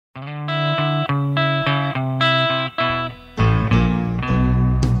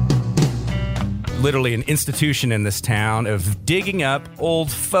literally an institution in this town of digging up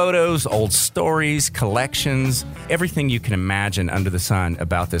old photos, old stories, collections, everything you can imagine under the sun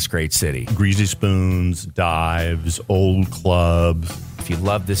about this great city. Greasy spoons, dives, old clubs. If you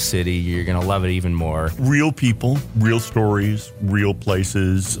love this city, you're going to love it even more. Real people, real stories, real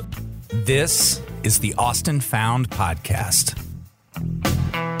places. This is the Austin Found Podcast.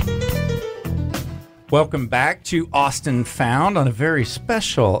 Welcome back to Austin Found on a very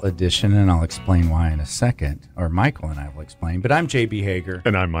special edition, and I'll explain why in a second, or Michael and I will explain. But I'm J.B. Hager.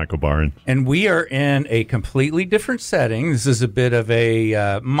 And I'm Michael Barron. And we are in a completely different setting. This is a bit of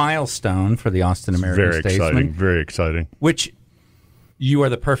a milestone for the Austin American Statesman. Very exciting. Which you are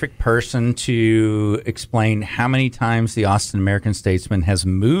the perfect person to explain how many times the Austin American Statesman has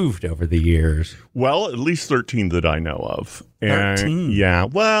moved over the years. Well, at least 13 that I know of. 13? Yeah,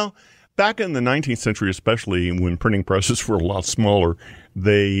 well, back in the 19th century, especially when printing presses were a lot smaller,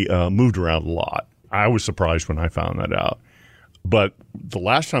 they moved around a lot. I was surprised when I found that out. But the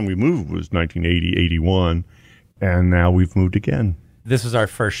last time we moved was 1980, 81, and now we've moved again. This is our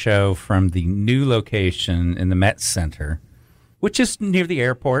first show from the new location in the Met Center, which is near the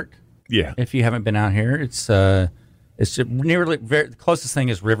airport. Yeah. If you haven't been out here, it's nearly the closest thing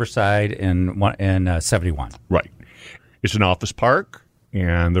is Riverside and 71. Right. It's an office park,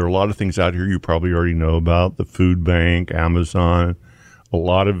 and there are a lot of things out here you probably already know about. The food bank, Amazon, a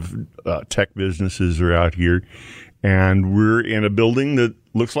lot of tech businesses are out here. And we're in a building that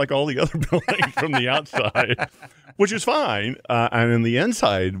looks like all the other buildings from the outside, which is fine. And in the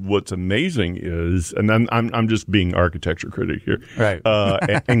inside, what's amazing is, and I'm just being architecture critic here, right?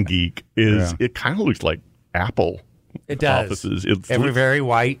 And geek is It kind of looks like Apple. It does. Offices. Very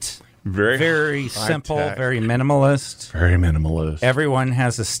white, very simple, tech. very minimalist. Very minimalist. Everyone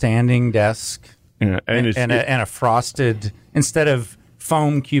has a standing desk and a frosted, instead of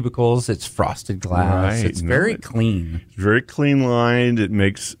foam cubicles, it's frosted glass. Right. It's very clean. It's very clean lined. It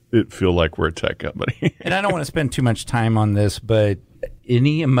makes it feel like we're a tech company. And I don't want to spend too much time on this, but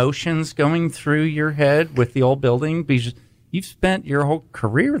any emotions going through your head with the old building? Because you've spent your whole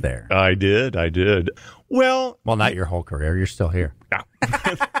career there. I did. Well, not your whole career. You're still here.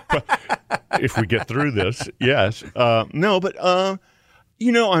 If we get through this, yes.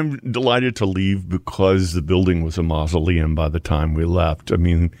 I'm delighted to leave because the building was a mausoleum by the time we left. I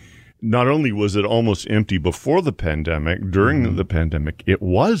mean, not only was it almost empty before the pandemic, during the pandemic, it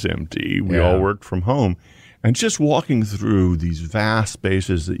was empty. We all worked from home. And just walking through these vast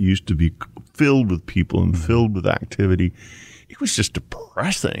spaces that used to be filled with people and filled with activity, it was just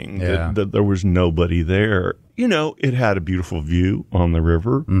depressing that there was nobody there. You know, it had a beautiful view on the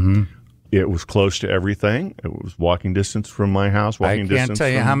river. Mm-hmm. It was close to everything. It was walking distance from my house. I can't tell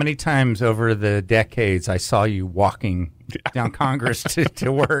you how many times over the decades I saw you walking down Congress to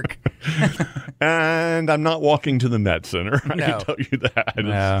work. And I'm not walking to the Met Center. I can tell you that.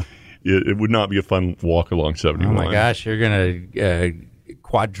 No. It would not be a fun walk along 71. Oh, my gosh. You're going to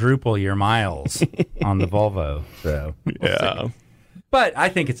quadruple your miles on the Volvo. So we'll see. But I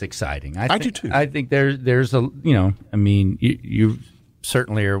think it's exciting. I do too. I think there's a, you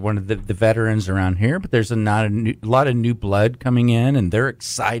certainly are one of the veterans around here, but there's a lot of new blood coming in, and they're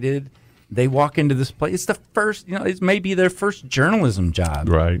excited. They walk into this place. It's the first, it's maybe their first journalism job.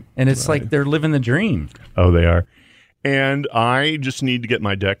 Right. And it's like they're living the dream. Oh, they are. And I just need to get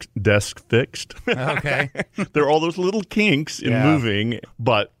my desk fixed. Okay. There are all those little kinks in moving,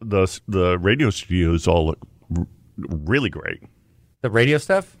 but the radio studios all look really great. The radio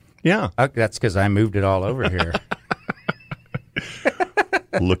stuff? Yeah. That's because I moved it all over here.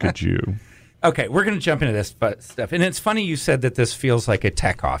 Look at you. Okay, we're going to jump into this stuff. And it's funny you said that this feels like a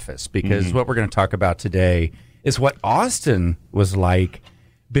tech office, because what we're going to talk about today is what Austin was like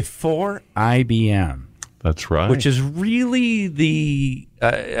before IBM. That's right. Which is really the,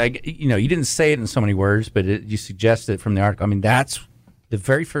 you didn't say it in so many words, but you suggested it from the article. I mean, that's the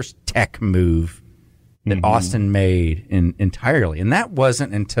very first tech move that Austin made entirely. And that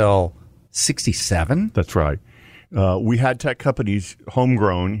wasn't until 1967. That's right. We had tech companies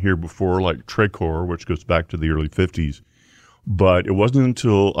homegrown here before, like Tracor, which goes back to the early 50s. But it wasn't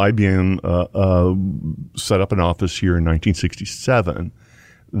until IBM set up an office here in 1967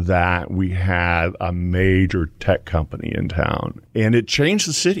 that we had a major tech company in town. And it changed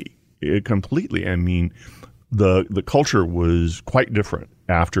the city completely. I mean, the culture was quite different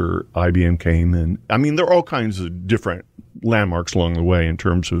after IBM came. And I mean, there are all kinds of different landmarks along the way in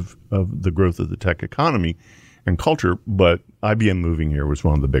terms of the growth of the tech economy and culture, but IBM moving here was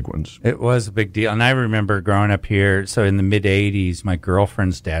one of the big ones. It was a big deal. And I remember growing up here, so in the mid-'80s, my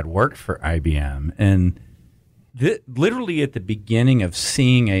girlfriend's dad worked for IBM, and literally at the beginning of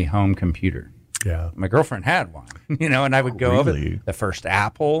seeing a home computer. Yeah. My girlfriend had one, and I would go over the first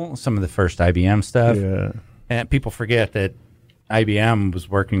Apple, some of the first IBM stuff. Yeah. And people forget that IBM was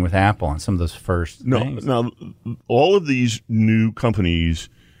working with Apple on some of those first things. Now, all of these new companies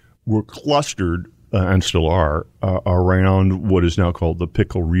were clustered, and still are, around what is now called the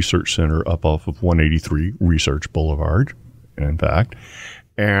Pickle Research Center up off of 183 Research Boulevard, in fact.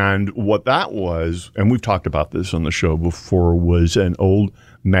 And what that was, and we've talked about this on the show before, was an old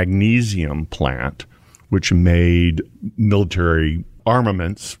magnesium plant which made military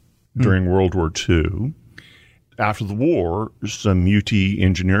armaments during World War II. After the war, some UT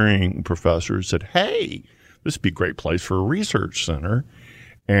engineering professors said, hey, this would be a great place for a research center.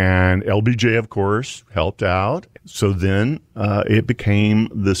 And LBJ, of course, helped out. So then it became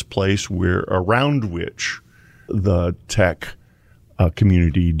this place around which the tech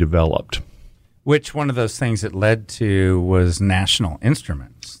community developed. Which one of those things it led to was National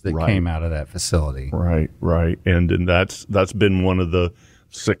Instruments that came out of that facility. Right. And that's been one of the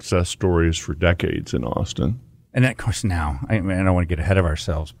success stories for decades in Austin. And of course now, I don't want to get ahead of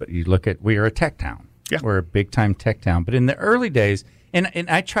ourselves, but you look at, we are a tech town. Yeah. We're a big-time tech town. But in the early days, and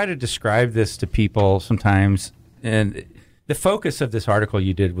I try to describe this to people sometimes, and the focus of this article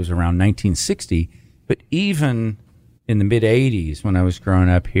you did was around 1960, but even in the mid-'80s when I was growing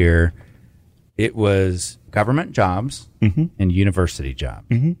up here, it was government jobs and university jobs.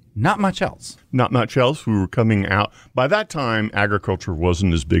 Not much else. Not much else. We were coming out. By that time, agriculture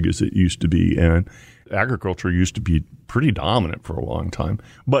wasn't as big as it used to be, and agriculture used to be pretty dominant for a long time.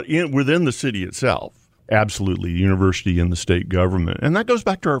 But within the city itself, absolutely, university and the state government. And that goes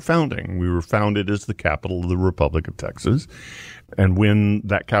back to our founding. We were founded as the capital of the Republic of Texas. And when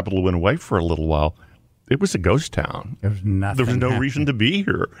that capital went away for a little while, it was a ghost town. There was nothing. There was no reason to be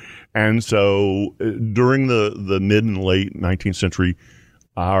here. And so during the mid and late 19th century,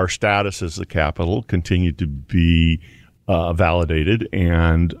 our status as the capital continued to be validated.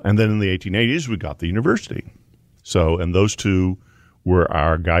 And then in the 1880s, we got the university. So, and those two were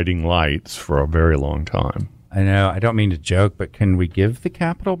our guiding lights for a very long time. I know. I don't mean to joke, but can we give the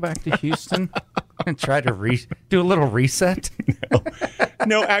capital back to Houston and try to do a little reset?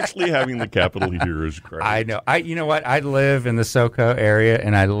 No, actually having the capital here is great. I know. You know what? I live in the SoCo area,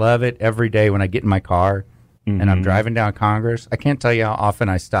 and I love it every day when I get in my car and I'm driving down Congress. I can't tell you how often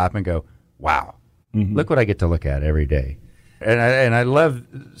I stop and go, wow, look what I get to look at every day. And I love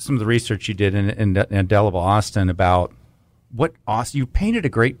some of the research you did in Indelible Austin about what Austin, you painted a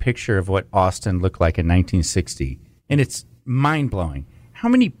great picture of what Austin looked like in 1960, and it's mind-blowing. How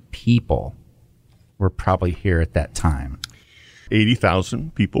many people were probably here at that time?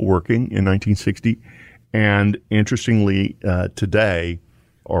 80,000 people working in 1960. And interestingly, today,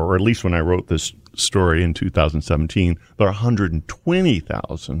 or at least when I wrote this story in 2017, there are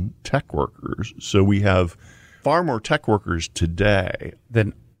 120,000 tech workers. So we have far more tech workers today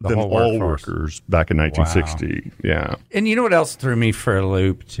than all workers back in 1960. Wow. Yeah. And you know what else threw me for a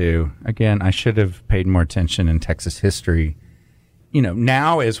loop, too? Again, I should have paid more attention in Texas history. You know,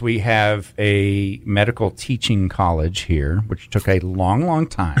 now as we have a medical teaching college here, which took a long, long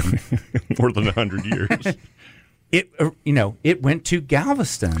time. More than 100 years. It went to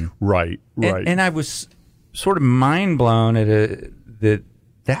Galveston. Right. And I was sort of mind blown at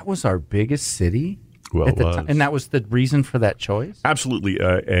that was our biggest city. Well, it was. And that was the reason for that choice? Absolutely.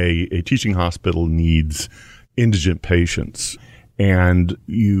 A teaching hospital needs indigent patients. And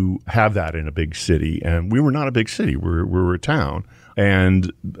you have that in a big city. And we were not a big city. We were a town.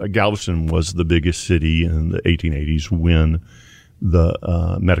 And Galveston was the biggest city in the 1880s when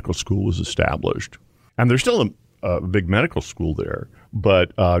the medical school was established. And there's still a big medical school there.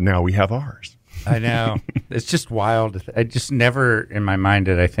 But now we have ours. I know. It's just wild. I just never in my mind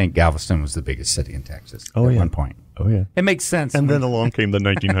did I think Galveston was the biggest city in Texas at one point. Oh, yeah. It makes sense. And then along came the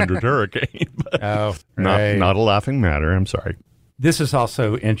 1900 hurricane. Not a laughing matter. I'm sorry. This is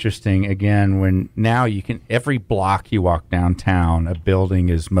also interesting, again, when now every block you walk downtown, a building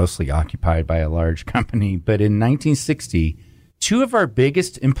is mostly occupied by a large company. But in 1960, two of our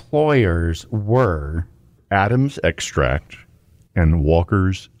biggest employers were Adams Extract and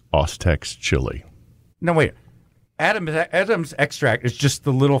Walker's Ostex Chili. No, wait. Adams Extract is just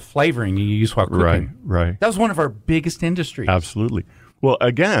the little flavoring you use while cooking. Right. That was one of our biggest industries. Absolutely. Well,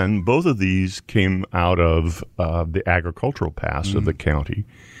 again, both of these came out of the agricultural past of the county.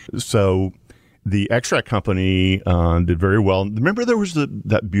 So the extract company did very well. Remember there was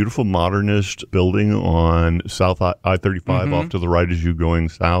that beautiful modernist building on South I-35 off to the right as you're going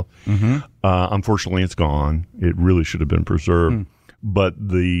south? Unfortunately, it's gone. It really should have been preserved. But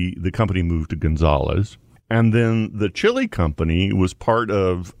the company moved to Gonzales. And then the chili company was part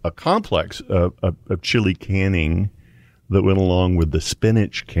of a complex of chili canning that went along with the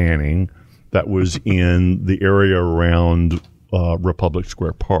spinach canning that was in the area around Republic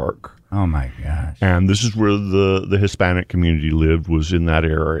Square Park. Oh, my gosh. And this is where the Hispanic community lived, was in that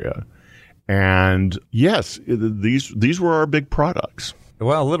area. And yes, these were our big products.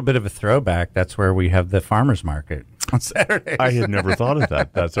 Well, a little bit of a throwback. That's where we have the farmers market on Saturdays. I had never thought of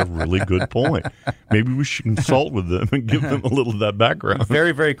that. That's a really good point. Maybe we should consult with them and give them a little of that background.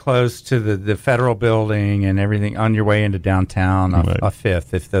 Very, very close to the federal building and everything on your way into downtown off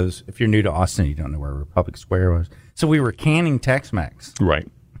Fifth. If you're new to Austin, you don't know where Republic Square was. So we were canning Tex-Mex. Right.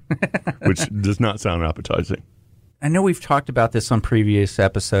 Which does not sound appetizing. I know we've talked about this on previous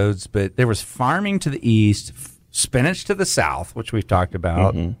episodes, but there was farming to the east, spinach to the south, which we've talked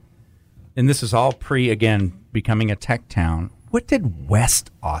about. Mm-hmm. And this is all again, becoming a tech town. What did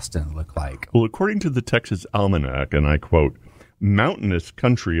West Austin look like? Well, according to the Texas Almanac, and I quote, mountainous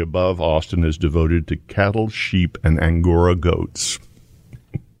country above Austin is devoted to cattle, sheep, and Angora goats.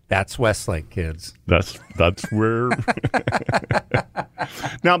 That's Westlake, kids. That's where.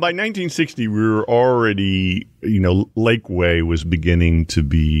 Now, by 1960, we were already, Lakeway was beginning to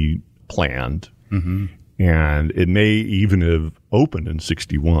be planned. Mm-hmm. And it may even have opened in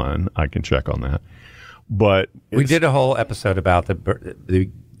 61. I can check on that. But we did a whole episode about the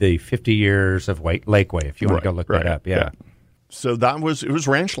 50 years of Lakeway, if you want to go look that up. Yeah. So it was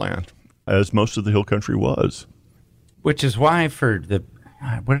ranch land, as most of the hill country was. Which is why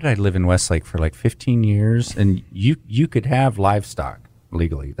what did I live in Westlake for like 15 years? And you could have livestock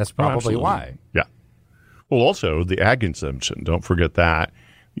legally. That's probably why. Yeah. Well, also the ag exemption. Don't forget that.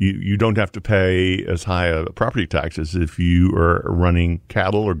 You don't have to pay as high a property taxes if you are running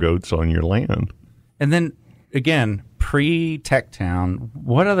cattle or goats on your land. And then, again, pre-Tech Town,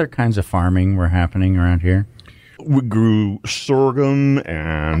 what other kinds of farming were happening around here? We grew sorghum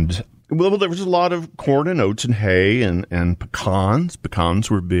and, well, there was a lot of corn and oats and hay and pecans. Pecans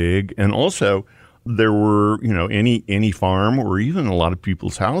were big. And also there were, any farm or even a lot of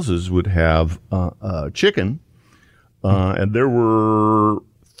people's houses would have chicken. And there were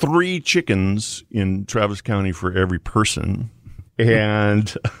 3 chickens in Travis County for every person.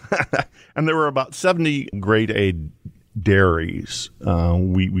 And and there were about 70 grade A dairies.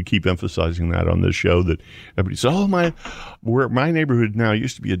 We keep emphasizing that on this show, that everybody says, my neighborhood now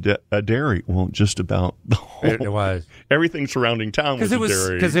used to be a dairy. Well, just about the whole, it was. Everything surrounding town was a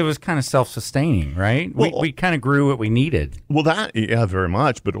dairy. Because it was kind of self-sustaining, right? Well, we kind of grew what we needed. Well, very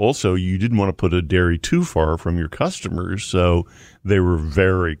much. But also, you didn't want to put a dairy too far from your customers, so they were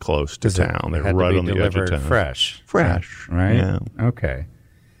very close to town. They were right on the edge of town. Fresh, right? Yeah. Okay.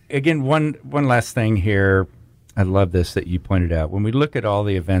 Again, one last thing here. I love this that you pointed out. When we look at all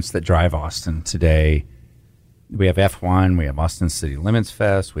the events that drive Austin today, we have F1, we have Austin City Limits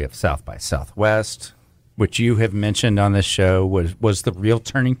Fest, we have South by Southwest, which you have mentioned on this show was the real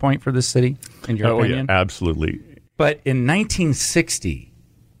turning point for the city, in your opinion? Yeah, absolutely. But in 1960,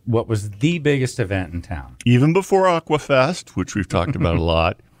 what was the biggest event in town? Even before Aquafest, which we've talked about a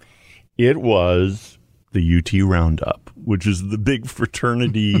lot, it was the UT Roundup, which is the big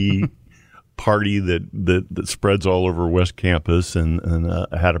fraternity party that spreads all over West Campus and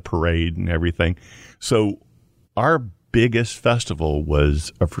had a parade and everything. So our biggest festival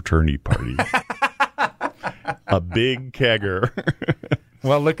was a fraternity party. A big kegger.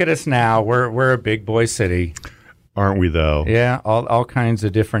 Well, look at us now. We're a big boy city. Aren't we, though? Yeah, all kinds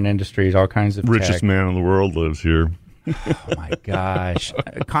of different industries, all kinds of richest tech. man in the world lives here. Oh, my gosh.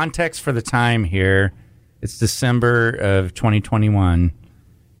 Context for the time here. It's December of 2021.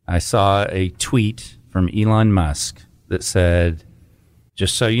 I saw a tweet from Elon Musk that said,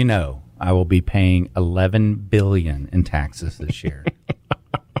 just so you know, I will be paying $11 billion in taxes this year.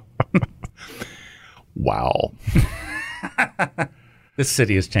 Wow. This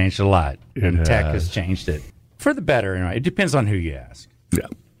city has changed a lot, and tech has changed it. For the better, anyway. It depends on who you ask. Yeah.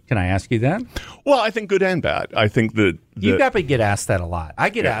 Can I ask you that? Well, I think good and bad. I think that you probably get asked that a lot. I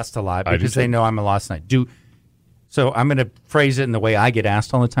get asked a lot because they know I'm a Austinite. So I'm going to phrase it in the way I get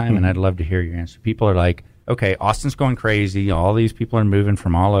asked all the time, and I'd love to hear your answer. People are like, okay, Austin's going crazy. All these people are moving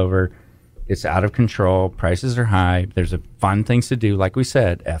from all over. It's out of control. Prices are high. There's fun things to do, like we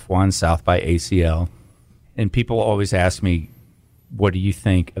said, F1, South by ACL. And people always ask me, what do you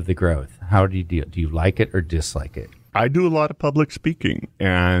think of the growth? How do you deal? Do you like it or dislike it? I do a lot of public speaking,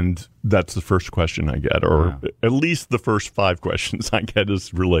 and that's the first question I get, or at least the first 5 questions I get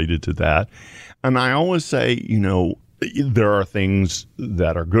is related to that. And I always say, there are things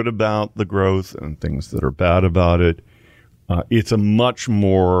that are good about the growth and things that are bad about it. It's a much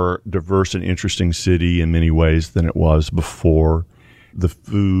more diverse and interesting city in many ways than it was before. The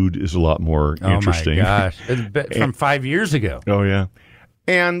food is a lot more interesting. Oh, my gosh. From 5 years ago. Oh, yeah.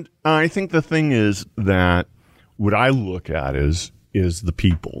 And I think the thing is that what I look at is the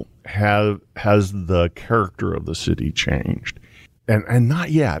people. Has the character of the city changed? And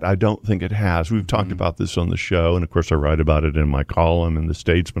not yet. I don't think it has. We've talked about this on the show, and of course I write about it in my column in The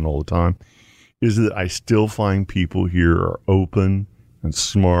Statesman all the time, is that I still find people here are open and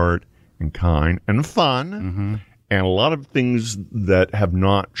smart and kind and fun, and a lot of things that have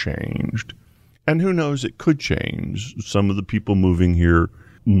not changed. And who knows, it could change. Some of the people moving here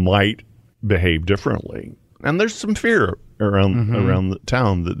might behave differently. And there's some fear around the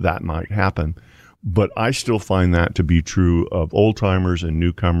town that might happen. But I still find that to be true of old-timers and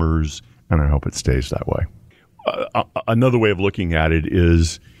newcomers, and I hope it stays that way. Another way of looking at it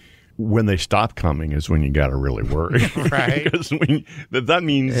is when they stop coming is when you got to really worry. Right. Because that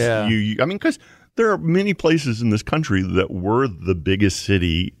means because there are many places in this country that were the biggest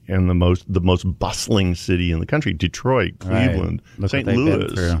city and the most bustling city in the country. Detroit, Cleveland, St.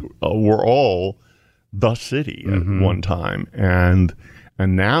 Louis were all the city at one time. And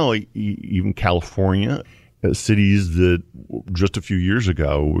now even California, cities that just a few years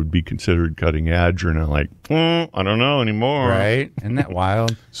ago would be considered cutting edge are now like, I don't know anymore. Right. Isn't that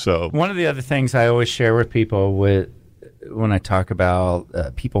wild? So one of the other things I always share with people when I talk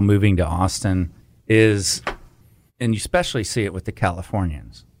about people moving to Austin is, and you especially see it with the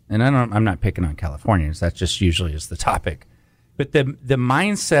Californians, and I'm not picking on Californians, that just usually is the topic, but the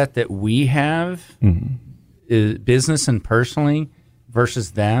mindset that we have, is business and personally,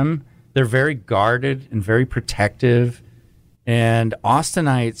 versus them, they're very guarded and very protective, and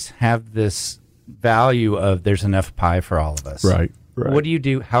Austinites have this value of there's enough pie for all of us. Right. What do you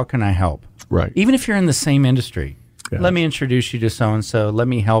do? How can I help? Right. Even if you're in the same industry, let me introduce you to so-and-so, let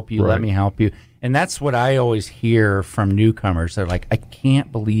me help you, let me help you. And that's what I always hear from newcomers. They're like, I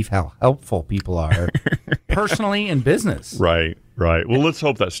can't believe how helpful people are personally in business. Right. Well, let's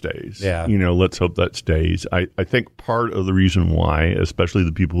hope that stays. Yeah. Let's hope that stays. I think part of the reason why, especially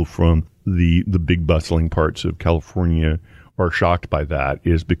the people from the big bustling parts of California are shocked by that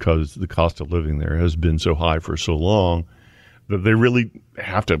is because the cost of living there has been so high for so long that they really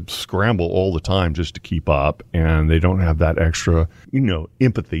have to scramble all the time just to keep up, and they don't have that extra,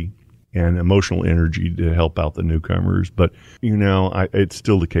 empathy and emotional energy to help out the newcomers. But, it's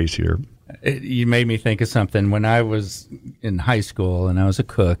still the case here. You made me think of something. When I was in high school and I was a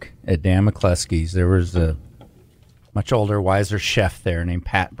cook at Dan McCluskey's, there was a much older, wiser chef there named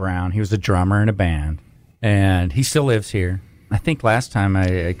Pat Brown. He was a drummer in a band, and he still lives here. I think last time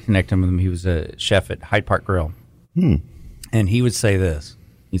I connected with him, he was a chef at Hyde Park Grill. And he would say this.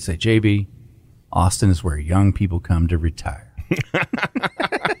 He'd say, JB, Austin is where young people come to retire.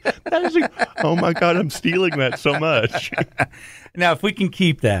 Oh, my God, I'm stealing that so much. Now, if we can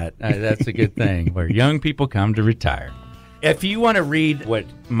keep that, that's a good thing, where young people come to retire. If you want to read what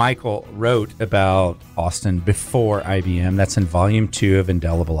Michael wrote about Austin before IBM, that's in Volume 2 of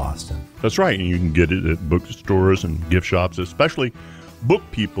Indelible Austin. That's right. And you can get it at bookstores and gift shops, especially Book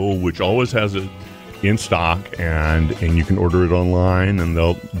People, which always has it in stock, and you can order it online and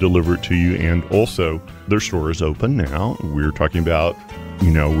they'll deliver it to you. And also their store is open now. We're talking about,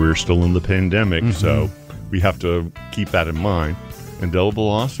 we're still in the pandemic, so we have to keep that in mind. Indelible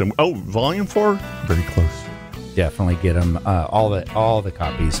Austin. Oh, Volume 4, very close. Definitely get them, all the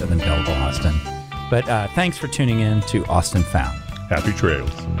copies of Indelible Austin. But thanks for tuning in to Austin Found. Happy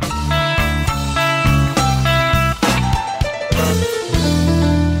trails.